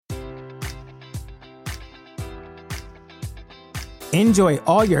Enjoy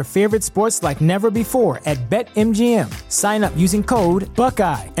all your favorite sports like never before at BetMGM. Sign up using code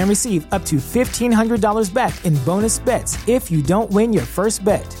Buckeye and receive up to $1,500 back in bonus bets if you don't win your first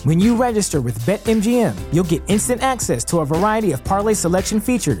bet. When you register with BetMGM, you'll get instant access to a variety of parlay selection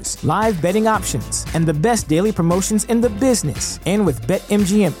features, live betting options, and the best daily promotions in the business. And with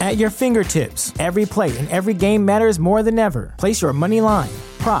BetMGM at your fingertips, every play and every game matters more than ever. Place your money line,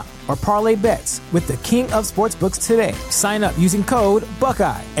 prop, or parlay bets with the king of sportsbooks today. Sign up using code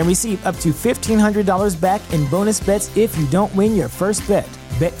Buckeye and receive up to $1,500 back in bonus bets if you don't win your first bet.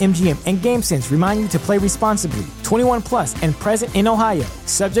 BetMGM and GameSense remind you to play responsibly. 21 plus and present in Ohio,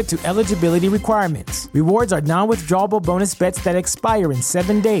 subject to eligibility requirements. Rewards are non-withdrawable bonus bets that expire in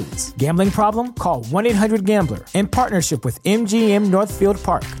 7 days. Gambling problem? Call 1-800-GAMBLER. In partnership with MGM Northfield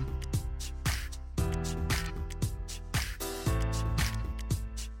Park.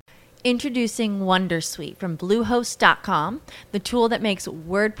 Introducing Wondersuite from Bluehost.com, the tool that makes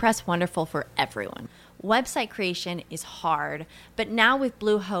WordPress wonderful for everyone. Website creation is hard, but now with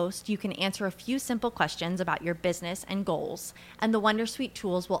Bluehost, you can answer a few simple questions about your business and goals, and the Wondersuite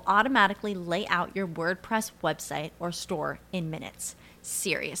tools will automatically lay out your WordPress website or store in minutes.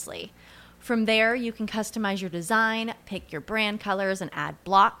 Seriously. From there, you can customize your design, pick your brand colors, and add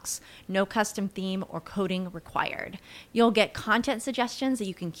blocks. No custom theme or coding required. You'll get content suggestions that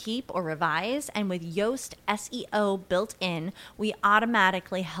you can keep or revise, and with Yoast SEO built in, we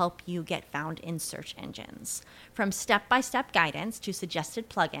automatically help you get found in search engines. From step-by-step guidance to suggested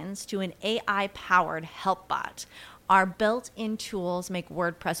plugins to an AI-powered help bot, our built-in tools make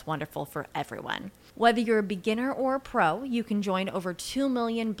WordPress wonderful for everyone. Whether you're a beginner or a pro, you can join over 2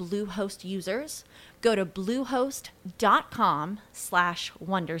 million Bluehost users. Go to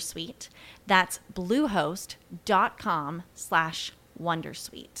bluehost.com/wondersuite. That's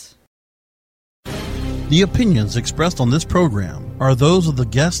bluehost.com/wondersuite. The opinions expressed on this program are those of the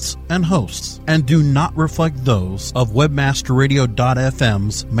guests and hosts and do not reflect those of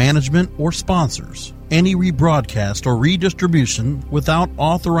WebmasterRadio.fm's management or sponsors. Any rebroadcast or redistribution without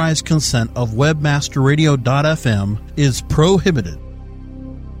authorized consent of WebmasterRadio.fm is prohibited.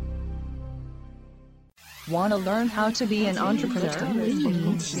 Want to learn how to be an entrepreneur?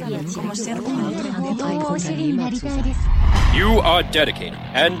 You are dedicated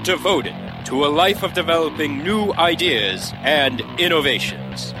and devoted to a life of developing new ideas and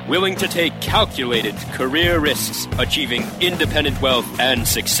innovations, willing to take calculated career risks, achieving independent wealth and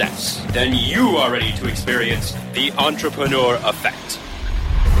success. Then you are ready to experience the entrepreneur effect.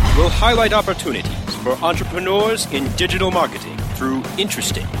 We'll highlight opportunities for entrepreneurs in digital marketing through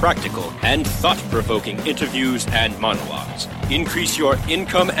interesting, practical, and thought-provoking interviews and monologues. Increase your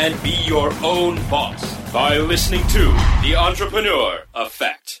income and be your own boss by listening to The Entrepreneur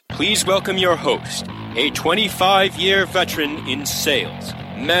Effect. Please welcome your host, a 25-year veteran in sales,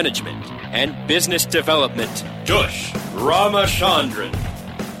 management, and business development, Dush Ramachandran.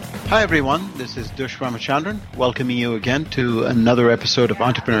 Hi everyone, this is Dush Ramachandran, welcoming you again to another episode of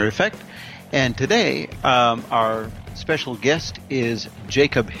Entrepreneur Effect. And today, our special guest is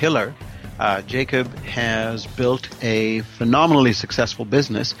Jacob Hiller. Jacob has built a phenomenally successful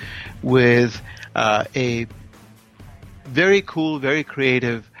business with a very cool, very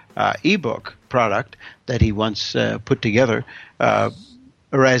creative ebook product that he once put together,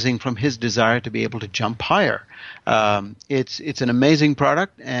 arising from his desire to be able to jump higher. It's an amazing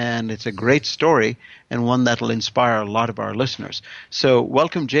product, and it's a great story, and one that will inspire a lot of our listeners. So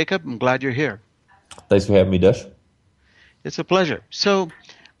welcome, Jacob. I'm glad you're here. Thanks for having me, Dush. It's a pleasure. So,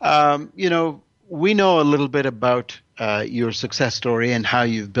 we know a little bit about your success story and how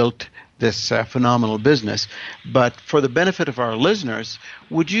you've built this phenomenal business. But for the benefit of our listeners,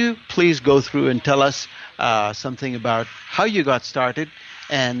 would you please go through and tell us something about how you got started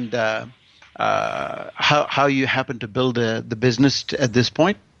and how you happened to build the business at this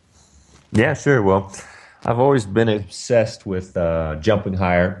point? Yeah, sure. Well, I've always been obsessed with jumping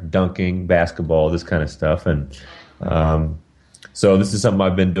higher, dunking, basketball, this kind of stuff. And so this is something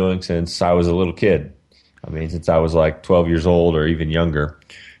I've been doing since I was a little kid. I mean, since I was like 12 years old or even younger.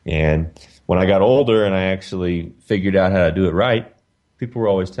 And when I got older and I actually figured out how to do it right, people were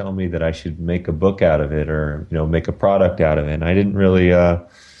always telling me that I should make a book out of it or, make a product out of it. And I didn't really, I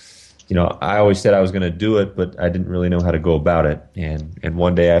always said I was going to do it, but I didn't really know how to go about it. And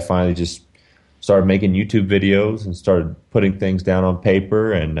one day I finally just started making YouTube videos and started putting things down on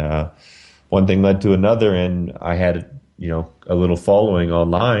paper. And one thing led to another, and I had, a little following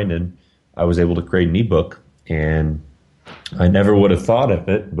online, and I was able to create an ebook. And I never would have thought of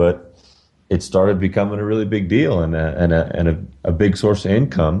it, but it started becoming a really big deal and a big source of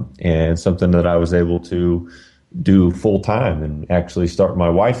income, and something that I was able to do full time, and actually start my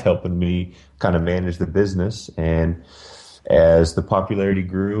wife helping me kind of manage the business. And as the popularity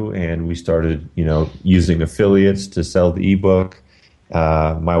grew and we started, using affiliates to sell the ebook,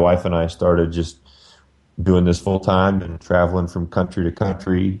 my wife and I started just doing this full time and traveling from country to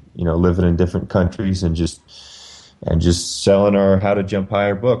country, living in different countries and just selling our How to Jump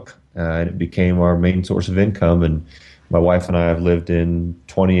Higher book. And it became our main source of income. And my wife and I have lived in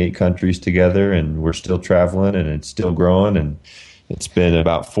 28 countries together, and we're still traveling, and it's still growing. And it's been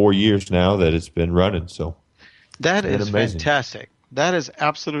about 4 years now that it's been running. So that is fantastic. That is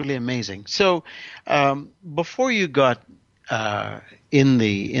absolutely amazing. So before you got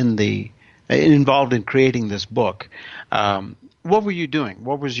involved in creating this book, what were you doing?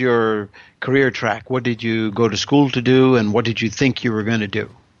 What was your career track? What did you go to school to do, and what did you think you were going to do?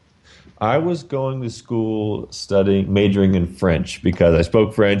 I was going to school majoring in French because I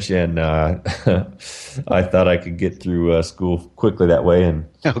spoke French, and I thought I could get through school quickly that way. And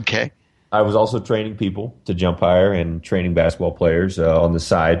okay. I was also training people to jump higher and training basketball players on the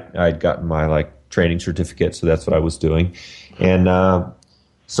side. I'd gotten my training certificate, so that's what I was doing. And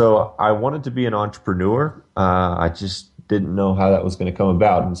so I wanted to be an entrepreneur. I just didn't know how that was going to come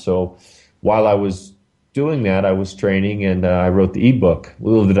about. And so while I was doing that, I was training, and I wrote the ebook.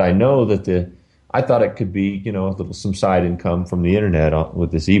 Little did I know that I thought it could be, some side income from the internet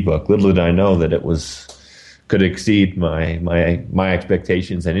with this ebook. Little did I know that it could exceed my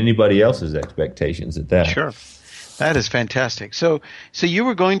expectations and anybody else's expectations at that. Sure, that is fantastic. So you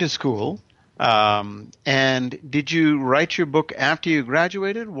were going to school, and did you write your book after you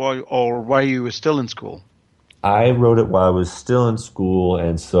graduated, or while you were still in school? I wrote it while I was still in school,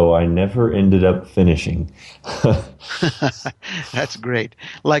 and so I never ended up finishing. That's great.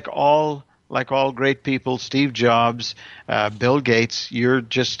 Like all great people, Steve Jobs, Bill Gates, you're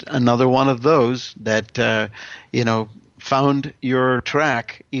just another one of those that, found your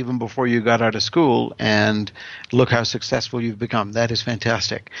track even before you got out of school, and look how successful you've become. That is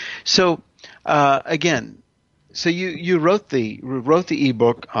fantastic. So, so you wrote the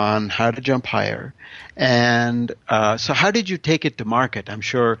ebook on how to jump higher, and so how did you take it to market? I'm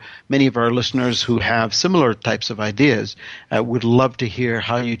sure many of our listeners who have similar types of ideas would love to hear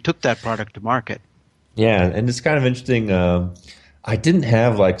how you took that product to market. Yeah, and it's kind of interesting. I didn't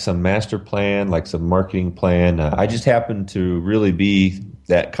have some master plan, some marketing plan. I just happened to really be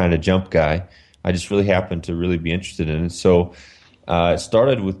that kind of jump guy. I just really happened to really be interested in it. So it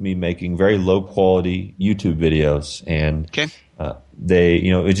started with me making very low quality YouTube videos, and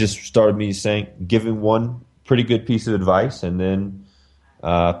it just started me giving one pretty good piece of advice, and then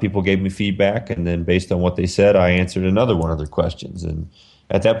people gave me feedback, and then based on what they said, I answered another one of their questions. And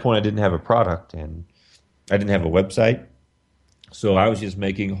at that point, I didn't have a product, and I didn't have a website, so I was just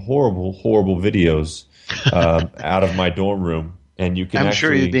making horrible videos out of my dorm room. And you can. I'm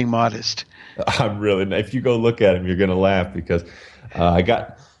sure you're being modest. I'm really. If you go look at them, you're going to laugh because I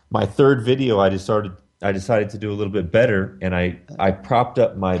got my third video. I decided to do a little bit better, and I propped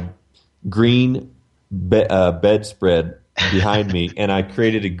up my green bedspread behind me, and I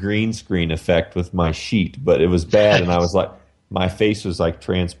created a green screen effect with my sheet. But it was bad, and I was my face was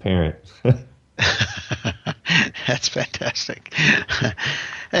transparent. That's fantastic.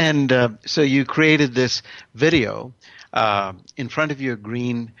 And so you created this video in front of your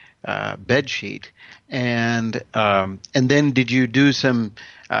green bed sheet, and then did you do some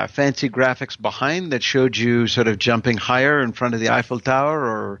fancy graphics behind that showed you sort of jumping higher in front of the Eiffel Tower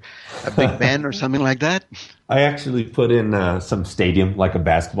or a Big Ben or something like that? I actually put in some stadium, like a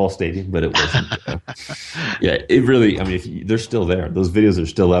basketball stadium, but it wasn't. It really. I mean, they're still there. Those videos are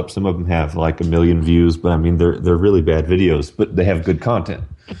still up. Some of them have 1 million views, but I mean, they're really bad videos, but they have good content.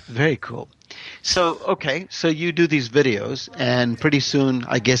 Very cool. So you do these videos, and pretty soon,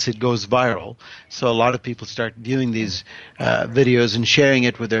 I guess it goes viral. So a lot of people start viewing these videos and sharing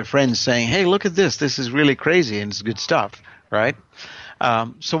it with their friends, saying, "Hey, look at this! This is really crazy, and it's good stuff." Right?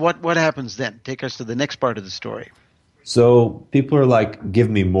 So what happens then? Take us to the next part of the story. So people are like, "Give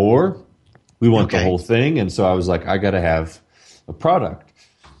me more. We want the whole thing." And so I was like, "I got to have a product."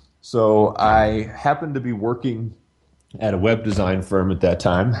 So I happened to be working at a web design firm at that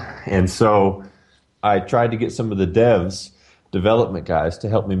time, and so I tried to get some of the development guys to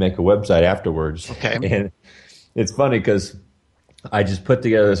help me make a website afterwards. Okay. And it's funny because I just put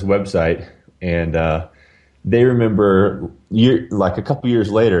together this website, and they remember a couple years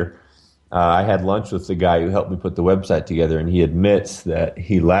later, I had lunch with the guy who helped me put the website together, and he admits that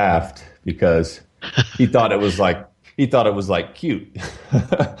he laughed because he thought it was cute.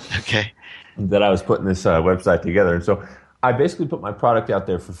 Okay. That I was putting this website together. And so I basically put my product out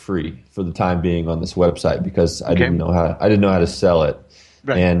there for free for the time being on this website because I didn't know how to sell it.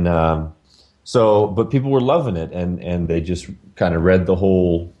 Right. And but people were loving it, and they just kind of read the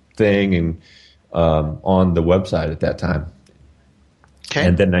whole thing and on the website at that time. Okay.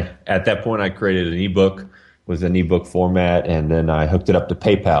 And then at that point, I created an ebook with an ebook format, and then I hooked it up to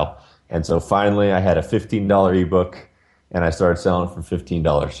PayPal. And so finally, I had a $15 ebook, and I started selling it for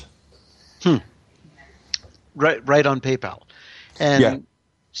 $15. Right on PayPal. And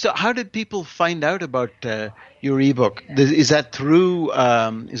so how did people find out about your ebook? Is that through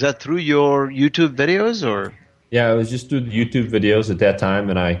your YouTube videos, or? Yeah, it was just through the YouTube videos at that time,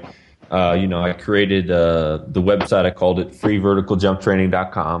 and I created the website. I called it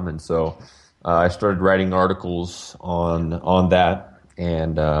freeverticaljumptraining.com, and so I started writing articles on that,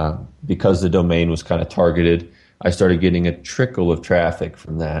 and because the domain was kind of targeted, I started getting a trickle of traffic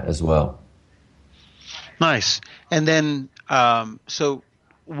from that as well. Nice. And then, so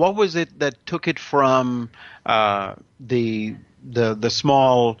what was it that took it from the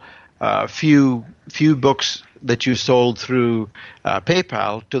small few books that you sold through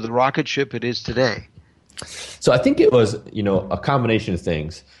PayPal to the rocket ship it is today? So I think it was, a combination of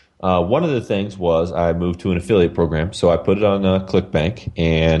things. One of the things was I moved to an affiliate program, so I put it on ClickBank,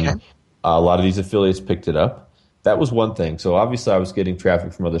 and a lot of these affiliates picked it up. That was one thing. So obviously I was getting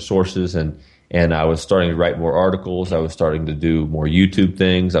traffic from other sources, and I was starting to write more articles. I was starting to do more YouTube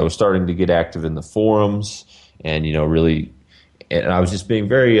things. I was starting to get active in the forums, and really, and I was just being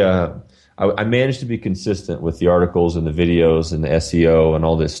very. I managed to be consistent with the articles and the videos and the SEO and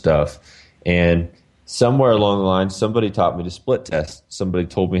all this stuff. And somewhere along the line, somebody taught me to split test. Somebody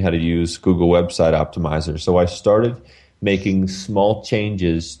told me how to use Google Website Optimizer. So I started making small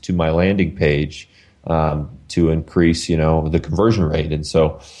changes to my landing page to increase, the conversion rate. And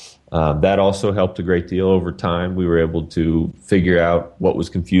so that also helped a great deal over time. We were able to figure out what was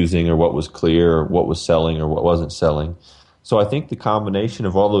confusing or what was clear or what was selling or what wasn't selling. So I think the combination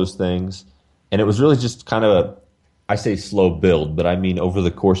of all those things, and it was really just kind of I say slow build, but I mean over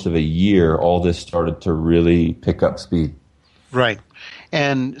the course of a year, all this started to really pick up speed. Right.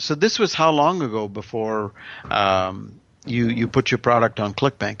 And so this was how long ago before you put your product on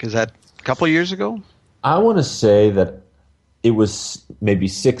ClickBank? Is that a couple of years ago? I want to say that it was maybe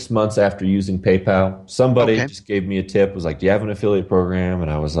 6 months after using PayPal. Somebody just gave me a tip, was like, do you have an affiliate program?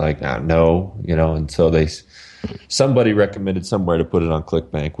 And I was like, no, and so somebody recommended somewhere to put it on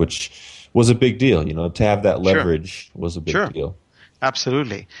ClickBank, which was a big deal. To have that leverage was a big deal.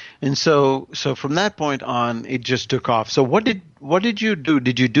 Absolutely. And so from that point on, it just took off. So what did you do?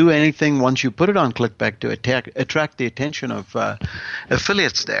 Did you do anything once you put it on ClickBank to attract the attention of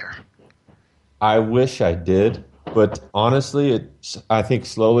affiliates there? I wish I did, but honestly, I think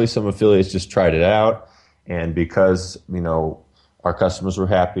slowly some affiliates just tried it out, and because our customers were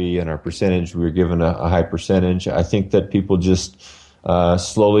happy and our percentage, we were given a high percentage, I think that people just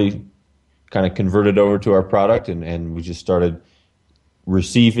slowly kind of converted over to our product, and we just started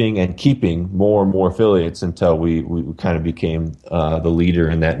receiving and keeping more and more affiliates until we kind of became the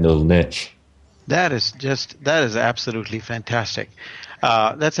leader in that little niche. That is absolutely fantastic.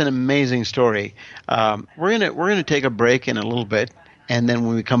 That's an amazing story. We're gonna take a break in a little bit, and then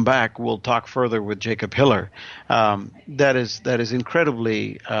when we come back, we'll talk further with Jacob Hiller. That is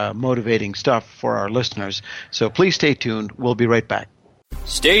incredibly motivating stuff for our listeners. So please stay tuned. We'll be right back.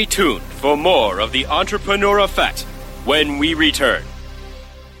 Stay tuned for more of the Entrepreneur Effect when we return.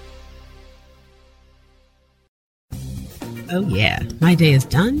 Oh yeah, my day is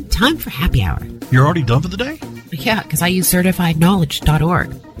done. Time for happy hour. You're already done for the day? Yeah, because I use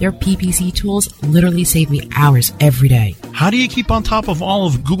CertifiedKnowledge.org. Their PPC tools literally save me hours every day. How do you keep on top of all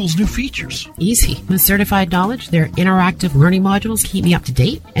of Google's new features? Easy. With Certified Knowledge, their interactive learning modules keep me up to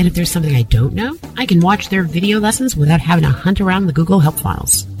date. And if there's something I don't know, I can watch their video lessons without having to hunt around the Google Help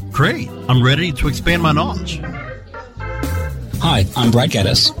files. Great. I'm ready to expand my knowledge. Hi, I'm Brett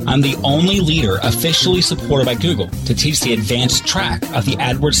Geddes. I'm the only leader officially supported by Google to teach the advanced track of the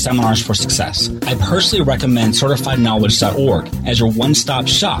AdWords Seminars for Success. I personally recommend CertifiedKnowledge.org as your one-stop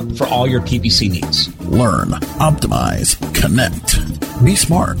shop for all your PPC needs. Learn, optimize, connect. Be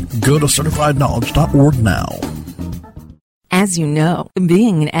smart. Go to CertifiedKnowledge.org now. As you know,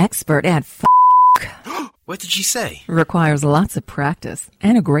 being an expert at What did she say? Requires lots of practice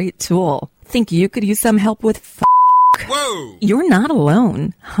and a great tool. Think you could use some help with Whoa! You're not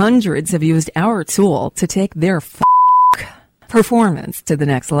alone. Hundreds have used our tool to take their performance to the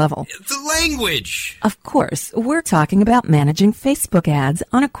next level. The language! Of course, we're talking about managing Facebook ads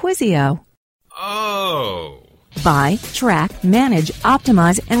on Acquisio. Oh. Buy, track, manage,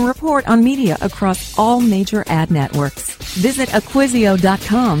 optimize, and report on media across all major ad networks. Visit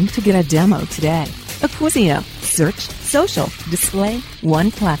Acquisio.com to get a demo today. Acquisio. Search, social, display,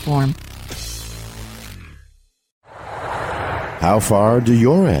 one platform. How far do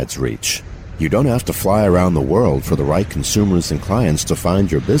your ads reach? You don't have to fly around the world for the right consumers and clients to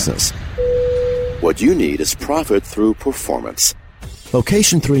find your business. What you need is profit through performance.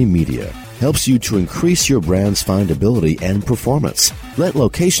 Location 3 Media helps you to increase your brand's findability and performance. Let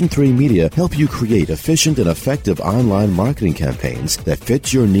Location 3 Media help you create efficient and effective online marketing campaigns that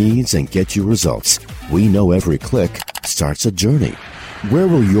fit your needs and get you results. We know every click starts a journey. Where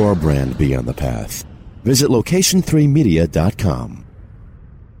will your brand be on the path? Visit location3media.com.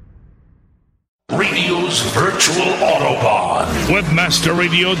 Radio's virtual Autobahn.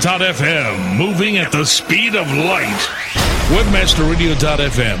 Webmasterradio.fm, moving at the speed of light.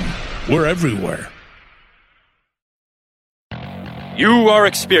 Webmasterradio.fm. We're everywhere. You are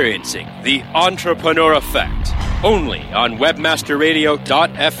experiencing the Entrepreneur Effect, only on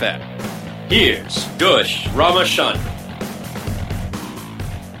Webmasterradio.fm. Here's Dush Ramachandran.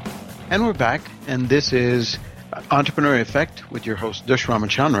 And we're back, and this is Entrepreneur Effect with your host, Dush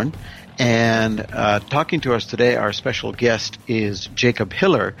Ramachandran. And talking to us today, our special guest is Jacob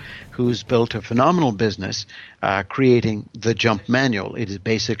Hiller, who's built a phenomenal business creating the Jump Manual. It is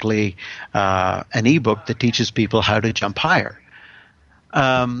basically an ebook that teaches people how to jump higher.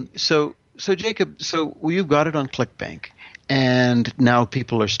 So Jacob, you've got it on ClickBank, and now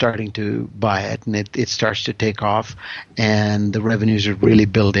people are starting to buy it, and it starts to take off, and the revenues are really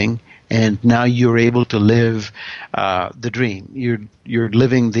building. And now you're able to live the dream. You're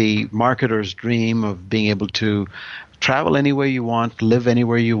living the marketer's dream of being able to travel anywhere you want, live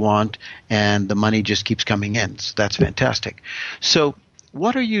anywhere you want, and the money just keeps coming in. So that's fantastic. So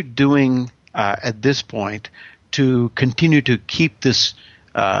what are you doing at this point to continue to keep this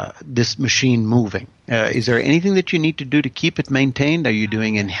machine moving? Is there anything that you need to do to keep it maintained? Are you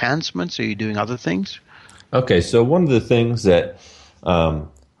doing enhancements? Are you doing other things? Okay, so one of the things that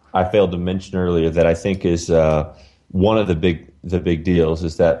I failed to mention earlier that I think is one of the big deals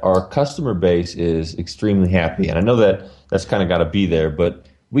is that our customer base is extremely happy. And I know that that's kind of got to be there, but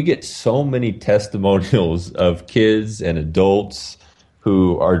we get so many testimonials of kids and adults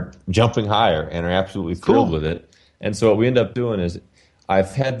who are jumping higher and are absolutely thrilled with it. And so what we end up doing is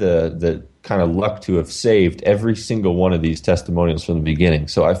I've had the kind of luck to have saved every single one of these testimonials from the beginning.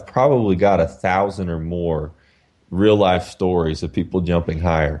 So I've probably got 1,000 or more real-life stories of people jumping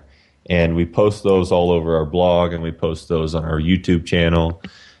higher. And we post those all over our blog, and we post those on our YouTube channel.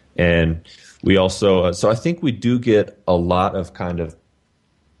 And we also, so I think we do get a lot of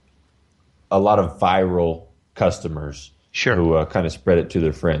viral customers who kind of spread it to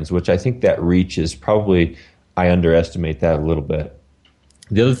their friends, which I think that reach is probably, I underestimate that a little bit.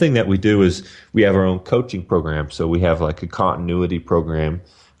 The other thing that we do is we have our own coaching program. So we have like a continuity program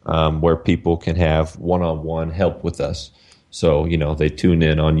where people can have one-on-one help with us. So, they tune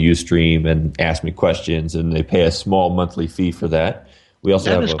in on Ustream and ask me questions, and they pay a small monthly fee for that. We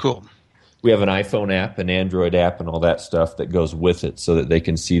also have cool. We have an iPhone app, an Android app, and all that stuff that goes with it so that they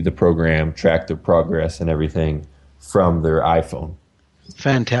can see the program, track their progress and everything from their iPhone.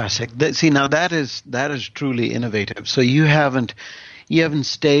 Fantastic. See, now that is truly innovative. So you haven't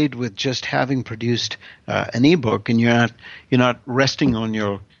stayed with just having produced an ebook, and you're not resting on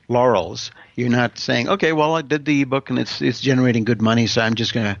your laurels. You're not saying, okay, well, I did the ebook and it's generating good money, so I'm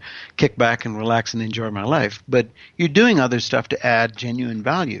just going to kick back and relax and enjoy my life. But you're doing other stuff to add genuine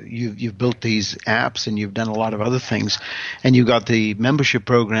value. You've built these apps, and you've done a lot of other things, and you've got the membership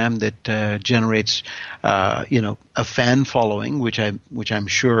program that generates a fan following, which I'm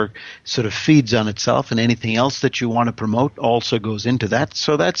sure sort of feeds on itself, and anything else that you want to promote also goes into that.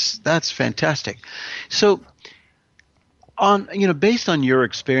 So that's fantastic. So based on your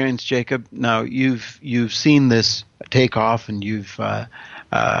experience, Jacob, now you've seen this take off, and you've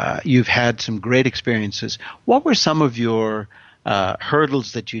had some great experiences. What were some of your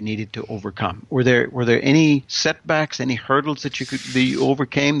hurdles that you needed to overcome? Were there any setbacks, any hurdles that you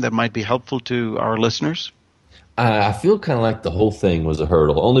overcame that might be helpful to our listeners? I feel kind of like the whole thing was a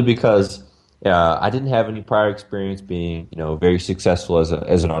hurdle, only because I didn't have any prior experience being, very successful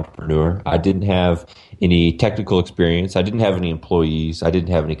as an entrepreneur. I didn't have any technical experience. I didn't have any employees. I didn't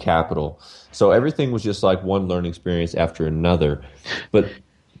have any capital. So everything was just like one learning experience after another. But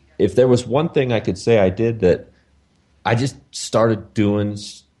if there was one thing I could say I did, that I just started doing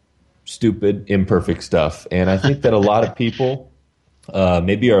stupid, imperfect stuff. And I think that a lot of people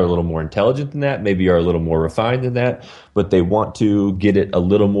maybe are a little more intelligent than that, maybe are a little more refined than that, but they want to get it a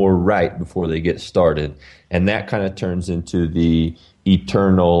little more right before they get started. And that kind of turns into the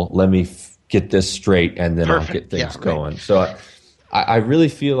eternal, let me get this straight and then I'll get things going. Right. So I really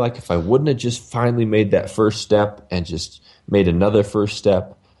feel like if I wouldn't have just finally made that first step and just made another first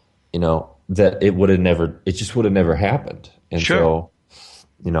step, that it just would have never happened. And so,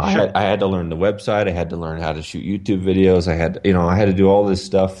 I had to learn the website. I had to learn how to shoot YouTube videos. I had to do all this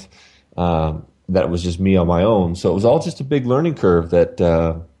stuff that was just me on my own. So it was all just a big learning curve that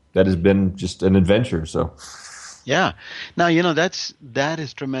has been just an adventure. So. Yeah. Now, that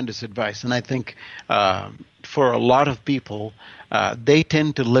is tremendous advice. And I think for a lot of people, they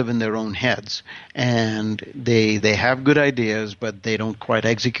tend to live in their own heads, and they have good ideas, but they don't quite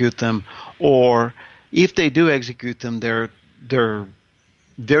execute them. Or if they do execute them, they're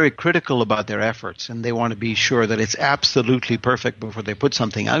very critical about their efforts, and they want to be sure that it's absolutely perfect before they put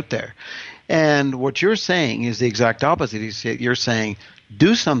something out there. And what you're saying is the exact opposite. You're saying,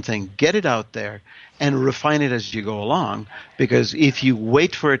 do something, get it out there, and refine it as you go along, because if you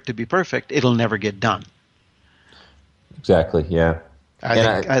wait for it to be perfect, it'll never get done. Exactly, yeah.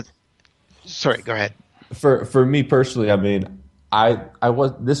 Sorry, go ahead. For me personally, I mean, I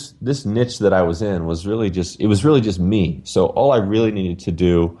was this niche that I was in was really just me. So all I really needed to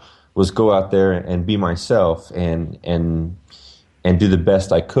do was go out there and be myself and do the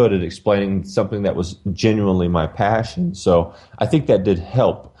best I could at explaining something that was genuinely my passion. So I think that did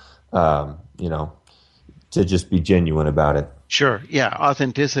help, to just be genuine about it. Sure, yeah,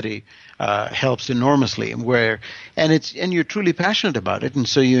 authenticity helps enormously, and you're truly passionate about it, and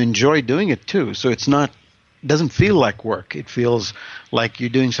so you enjoy doing it too. So it doesn't feel like work. It feels like you're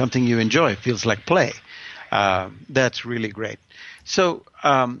doing something you enjoy. It feels like play. That's really great. So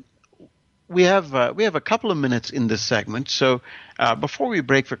we have a couple of minutes in this segment. So before we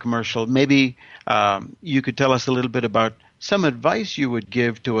break for commercial, maybe you could tell us a little bit about some advice you would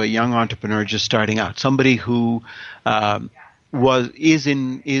give to a young entrepreneur just starting out, somebody who is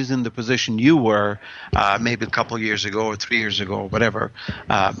in the position you were maybe a couple of years ago or 3 years ago or whatever.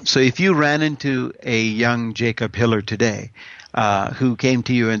 So if you ran into a young Jacob Hiller today who came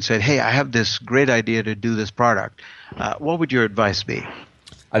to you and said, hey, I have this great idea to do this product, what would your advice be?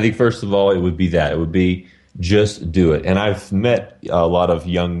 I think first of all, it would be that. It would be just do it. And I've met a lot of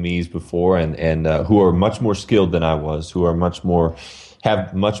young me's before and who are much more skilled than I was, who are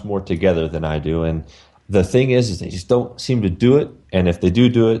have much more together than I do. And the thing is they just don't seem to do it. And if they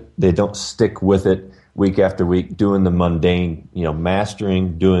do it, they don't stick with it week after week, doing the mundane,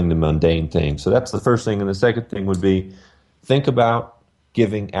 mastering, doing the mundane thing. So that's the first thing. And the second thing would be think about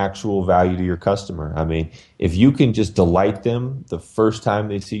giving actual value to your customer. I mean, if you can just delight them the first time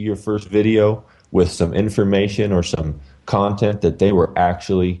they see your first video with some information or some content that they were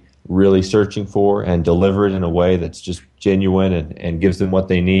actually really searching for and deliver it in a way that's just genuine and gives them what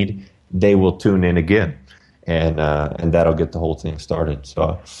they need, they will tune in again. And that'll get the whole thing started.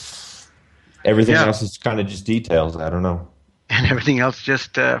 So everything else is kind of just details. I don't know. And everything else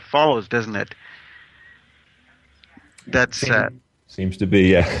just follows, doesn't it? That's seems to be,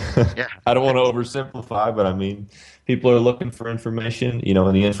 yeah. I don't want to oversimplify, but I mean, people are looking for information, in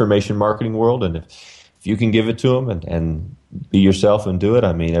the information marketing world, and if you can give it to them and be yourself and do it,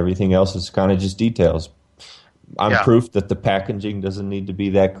 I mean, everything else is kind of just details. I'm proof that the packaging doesn't need to be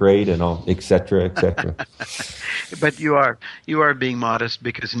that great and all, et cetera, et cetera. But you are being modest,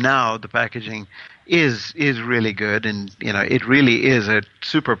 because now the packaging is really good, and it really is a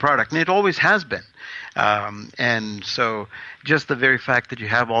super product, and it always has been. And so just the very fact that you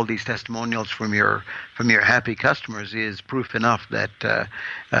have all these testimonials from your happy customers is proof enough that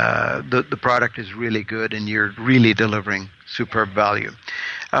the product is really good and you're really delivering superb value.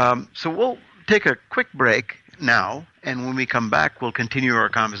 So we'll take a quick break now, and when we come back, we'll continue our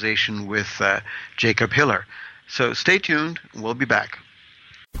conversation with Jacob Hiller. So stay tuned. We'll be back.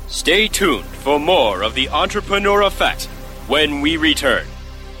 Stay tuned for more of the Entrepreneur Effect when we return.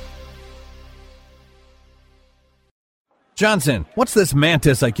 Johnson, what's this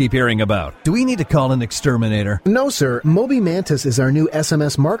Mantis I keep hearing about? Do we need to call an exterminator? No, sir. Moby Mantis is our new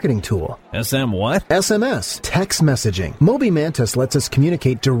SMS marketing tool. SM what? SMS, text messaging. Moby Mantis lets us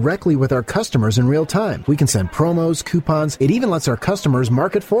communicate directly with our customers in real time. We can send promos, coupons. It even lets our customers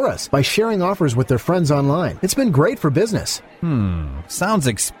market for us by sharing offers with their friends online. It's been great for business. Sounds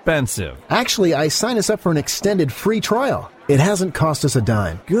expensive. Actually, I signed us up for an extended free trial. It hasn't cost us a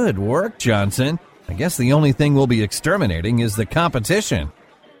dime. Good work, Johnson. I guess the only thing we'll be exterminating is the competition.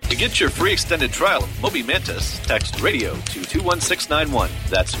 To get your free extended trial of Moby Mantis, text radio to 21691.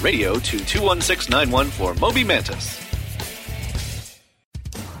 That's radio to 21691 for Moby Mantis.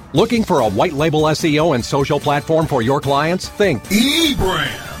 Looking for a white label SEO and social platform for your clients? Think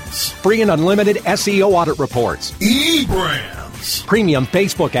eBrands. Free and unlimited SEO audit reports. eBrands. Premium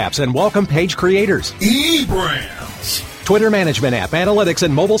Facebook apps and welcome page creators. eBrands. Twitter management app, analytics,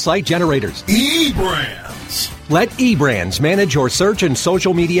 and mobile site generators. eBrands. Let eBrands manage your search and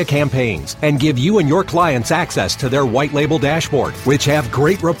social media campaigns and give you and your clients access to their white label dashboard, which have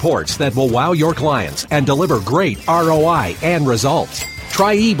great reports that will wow your clients and deliver great ROI and results.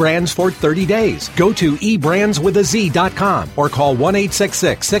 Try eBrands for 30 days. Go to eBrandsWithAZ.com or call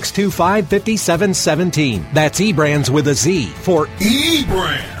 1-866-625-5717. That's eBrands with a Z for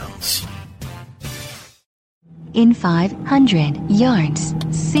eBrands. In 500 yards,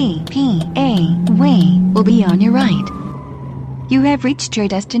 CPA Way will be on your right. You have reached your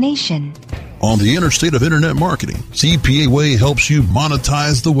destination. On the interstate of internet marketing, CPA Way helps you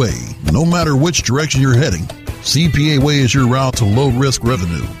monetize the way. No matter which direction you're heading, CPA Way is your route to low-risk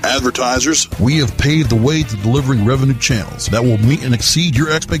revenue. Advertisers, we have paved the way to delivering revenue channels that will meet and exceed your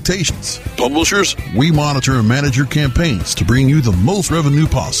expectations. Publishers, we monitor and manage your campaigns to bring you the most revenue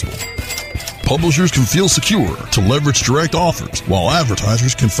possible. Publishers can feel secure to leverage direct offers, while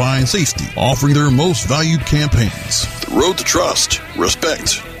advertisers can find safety, offering their most valued campaigns. The road to trust,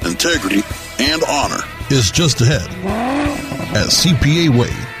 respect, integrity, and honor is just ahead at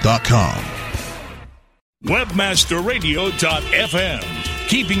CPAway.com. WebmasterRadio.fm,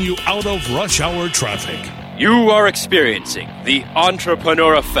 keeping you out of rush hour traffic. You are experiencing the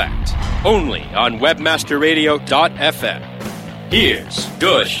Entrepreneur Effect, only on WebmasterRadio.fm. Here's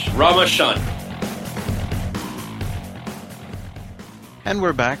Dush Ramachandran. And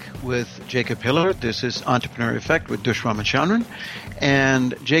we're back with Jacob Hiller. This is Entrepreneur Effect with Dush Ramachandran.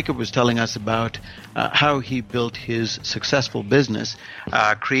 And Jacob was telling us about how he built his successful business,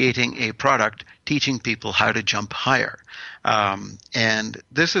 creating a product teaching people how to jump higher. And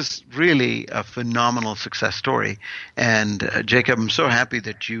this is really a phenomenal success story. And Jacob, I'm so happy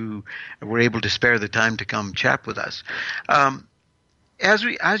that you were able to spare the time to come chat with us. As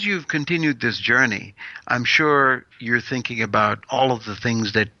you've continued this journey, I'm sure you're thinking about all of the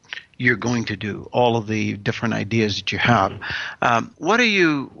things that you're going to do, all of the different ideas that you have. What are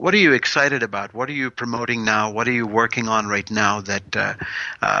you excited about? What are you promoting now? What are you working on right now that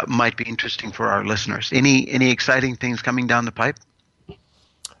might be interesting for our listeners? Any exciting things coming down the pipe?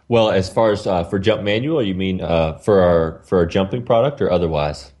 Well, as far as for Jump Manual, you mean for our jumping product or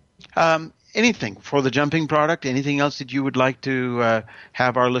otherwise? Anything for the jumping product, anything else that you would like to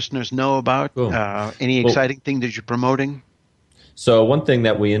have our listeners know about? Cool. Any exciting thing that you're promoting? So one thing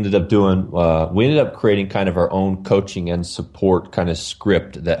that we ended up doing, we ended up creating kind of our own coaching and support kind of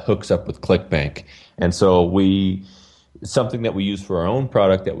script that hooks up with ClickBank. And so something that we use for our own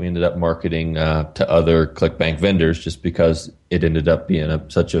product that we ended up marketing to other ClickBank vendors just because it ended up being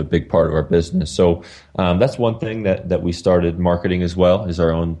such a big part of our business. So that's one thing that we started marketing as well, is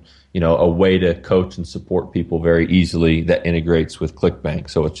our own, a way to coach and support people very easily that integrates with ClickBank.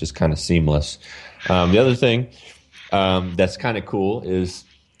 So it's just kind of seamless. The other thing that's kind of cool is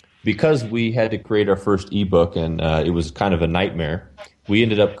because we had to create our first ebook and it was kind of a nightmare, we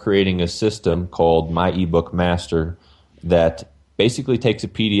ended up creating a system called My eBook Master that basically takes a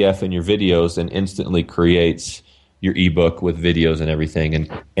PDF and your videos and instantly creates your ebook with videos and everything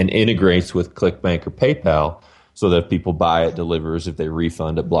and integrates with ClickBank or PayPal so that if people buy it, delivers. If they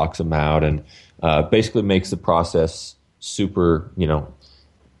refund, it blocks them out, and basically makes the process super,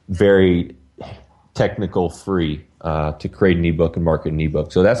 very technical free to create an ebook and market an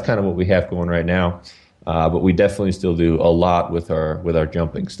ebook. So that's kind of what we have going right now. But we definitely still do a lot with our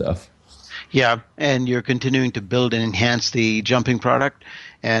jumping stuff. Yeah, and you're continuing to build and enhance the jumping product.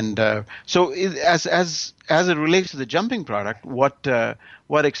 And so as it relates to the jumping product, what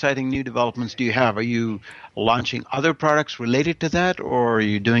exciting new developments do you have? Are you launching other products related to that, or are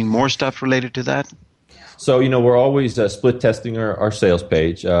you doing more stuff related to that? So, we're always split testing our sales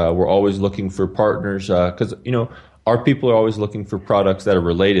page. We're always looking for partners because, our people are always looking for products that are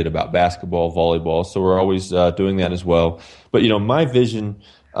related about basketball, volleyball. So we're always doing that as well. But, my vision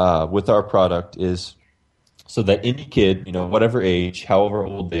with our product is so that any kid, whatever age, however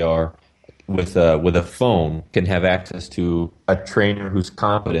old they are, with a phone can have access to a trainer who's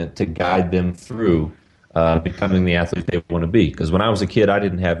competent to guide them through becoming the athlete they want to be. Because when I was a kid, I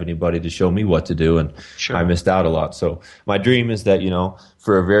didn't have anybody to show me what to do, and sure, I missed out a lot. So my dream is that,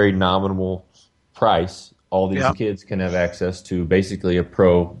 for a very nominal price, all these kids can have access to basically a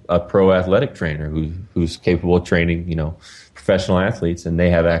pro athletic trainer who's capable of training, professional athletes, and they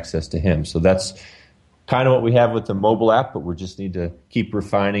have access to him. So that's kind of what we have with the mobile app, but we just need to keep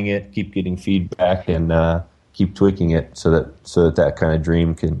refining it, keep getting feedback, and keep tweaking it so that kind of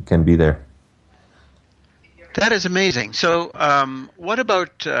dream can be there. That is amazing. So, what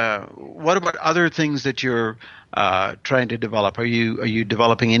about other things that you're trying to develop? Are you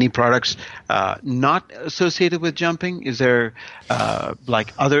developing any products not associated with jumping? Is there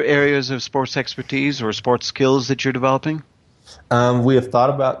like other areas of sports expertise or sports skills that you're developing? We have thought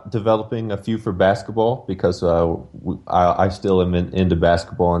about developing a few for basketball because I still am into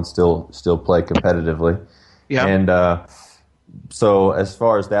basketball and still play competitively. Yeah. And so as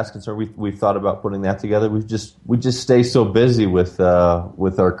far as that's concerned, we've thought about putting that together. We just stay so busy with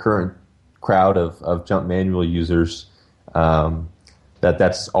our current crowd of jump manual users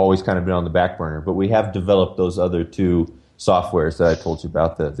that's always kind of been on the back burner. But we have developed those other two softwares that I told you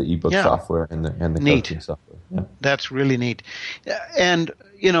about, the ebook software and the coaching software. Yeah. That's really neat. And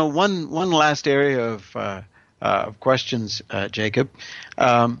one last area of questions, Jacob.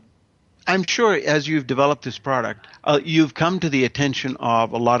 I'm sure as you've developed this product, you've come to the attention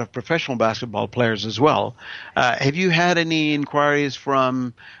of a lot of professional basketball players as well. Have you had any inquiries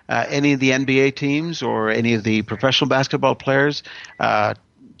from any of the NBA teams or any of the professional basketball players for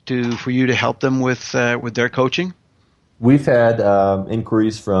you to help them with their coaching? We've had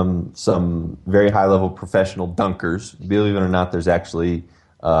inquiries from some very high-level professional dunkers. Believe it or not, there's actually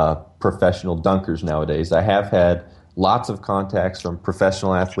professional dunkers nowadays. I have had lots of contacts from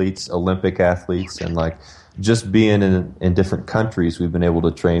professional athletes, Olympic athletes, and like just being in different countries, we've been able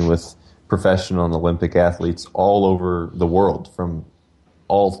to train with professional and Olympic athletes all over the world from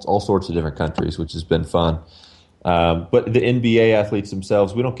all sorts of different countries, which has been fun. But the NBA athletes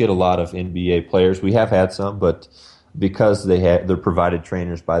themselves, we don't get a lot of NBA players. We have had some, but because they're provided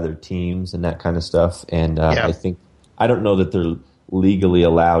trainers by their teams and that kind of stuff, and I don't know that they're legally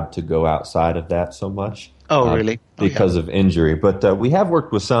allowed to go outside of that so much. Oh, really? Because of injury. But we have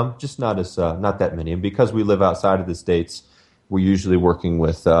worked with some, just not that many. And because we live outside of the States, we're usually working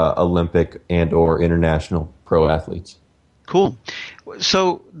with Olympic and or international pro athletes. Cool.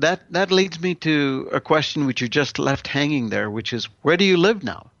 So that leads me to a question which you just left hanging there, which is, where do you live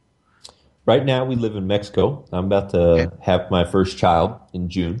now? Right now we live in Mexico. I'm about to have my first child in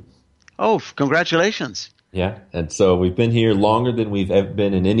June. Oh, congratulations. Yeah, and so we've been here longer than we've ever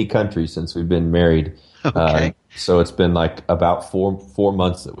been in any country since we've been married. Okay. So it's been like about four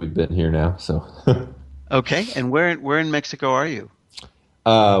months that we've been here now. So. Okay, and where in Mexico are you?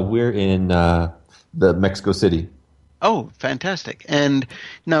 We're in the Mexico City. Oh, fantastic! And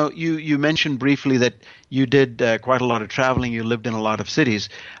now you mentioned briefly that you did quite a lot of traveling. You lived in a lot of cities.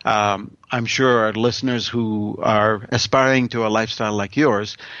 I'm sure our listeners who are aspiring to a lifestyle like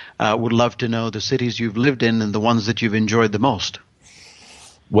yours would love to know the cities you've lived in and the ones that you've enjoyed the most.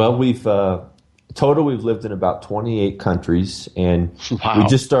 Well, we've lived in about 28 countries, and we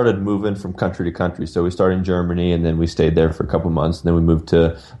just started moving from country to country. So we started in Germany, and then we stayed there for a couple months, and then we moved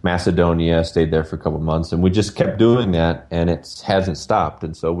to Macedonia, stayed there for a couple months, and we just kept doing that, and it hasn't stopped.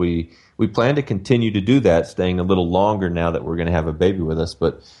 And so we plan to continue to do that, staying a little longer now that we're going to have a baby with us.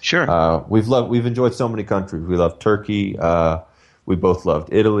 But sure, we've enjoyed so many countries. We love Turkey. We both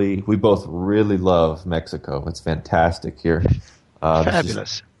loved Italy. We both really love Mexico. It's fantastic here.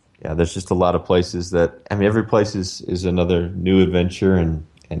 Fabulous. There's just a lot of places that, every place is another new adventure and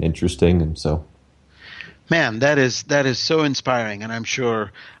interesting, and so. Man, that is so inspiring, and I'm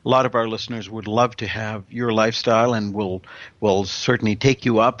sure a lot of our listeners would love to have your lifestyle and will certainly take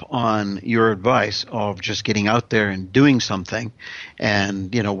you up on your advice of just getting out there and doing something,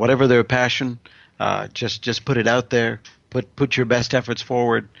 and whatever their passion, just put it out there, put your best efforts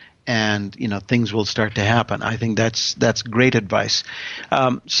forward, and things will start to happen. I think that's great advice.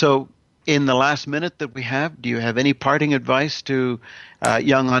 So in the last minute that we have, do you have any parting advice to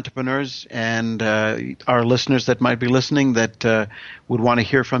young entrepreneurs and our listeners that might be listening that would want to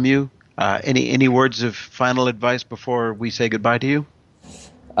hear from you? Any words of final advice before we say goodbye to you?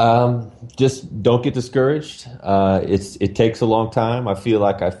 Just don't get discouraged. It takes a long time. I feel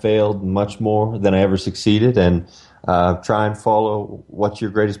like I failed much more than I ever succeeded, and try and follow what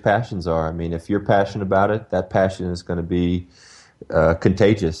your greatest passions are. If you're passionate about it, that passion is going to be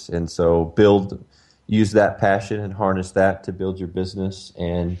contagious. And so use that passion and harness that to build your business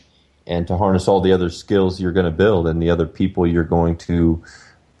and to harness all the other skills you're going to build and the other people you're going to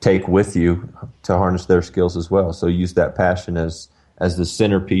take with you to harness their skills as well. So use that passion as the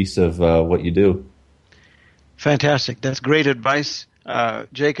centerpiece of what you do. Fantastic. That's great advice.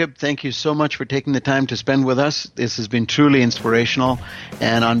 Jacob, thank you so much for taking the time to spend with us. This has been truly inspirational,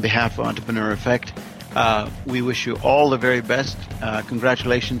 and on behalf of Entrepreneur Effect, we wish you all the very best.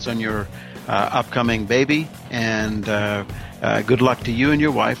 Congratulations on your upcoming baby, and Good luck to you and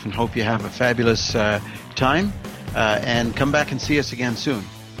your wife, and hope you have a fabulous time. And come back and see us again soon.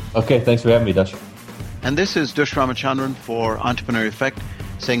 Okay, thanks for having me, Dush. And this is Dush Ramachandran for Entrepreneur Effect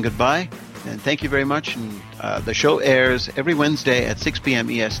saying goodbye. And thank you very much. And the show airs every Wednesday at 6 p.m.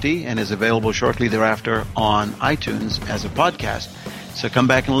 EST and is available shortly thereafter on iTunes as a podcast. So come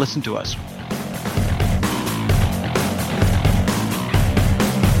back and listen to us.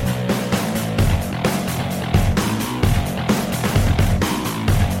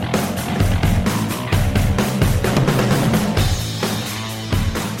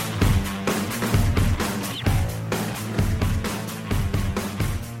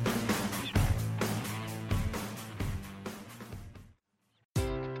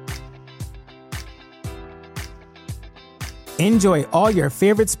 Enjoy all your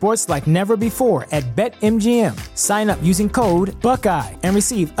favorite sports like never before at BetMGM. Sign up using code Buckeye and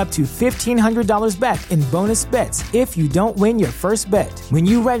receive up to $1,500 back in bonus bets if you don't win your first bet. When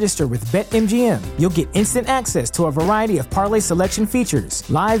you register with BetMGM, you'll get instant access to a variety of parlay selection features,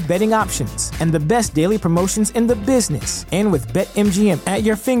 live betting options, and the best daily promotions in the business. And with BetMGM at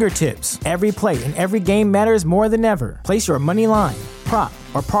your fingertips, every play and every game matters more than ever. Place your money line, prop,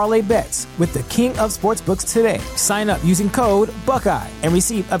 or parlay bets with the king of sportsbooks today. Sign up using code Buckeye and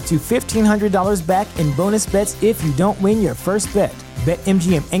receive up to $1,500 back in bonus bets if you don't win your first bet.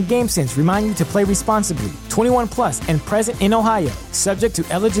 BetMGM and GameSense remind you to play responsibly. 21 plus and present in Ohio, subject to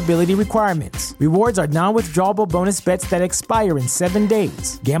eligibility requirements. Rewards are non-withdrawable bonus bets that expire in 7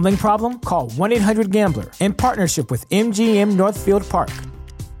 days. Gambling problem? Call 1-800-GAMBLER in partnership with MGM Northfield Park.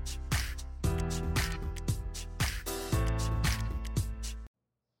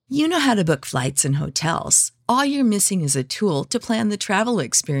 You know how to book flights and hotels. All you're missing is a tool to plan the travel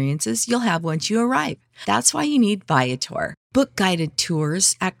experiences you'll have once you arrive. That's why you need Viator. Book guided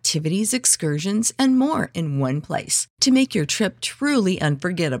tours, activities, excursions, and more in one place to make your trip truly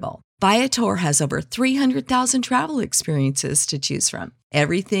unforgettable. Viator has over 300,000 travel experiences to choose from.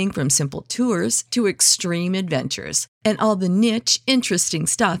 Everything from simple tours to extreme adventures and all the niche, interesting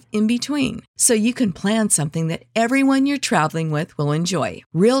stuff in between. So you can plan something that everyone you're traveling with will enjoy.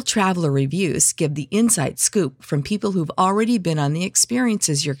 Real traveler reviews give the inside scoop from people who've already been on the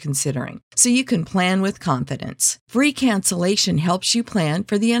experiences you're considering. So you can plan with confidence. Free cancellation helps you plan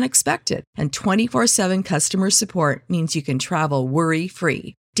for the unexpected. And 24/7 customer support means you can travel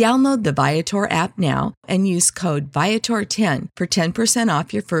worry-free. Download the Viator app now and use code Viator10 for 10%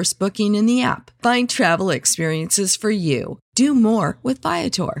 off your first booking in the app. Find travel experiences for you. Do more with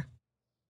Viator.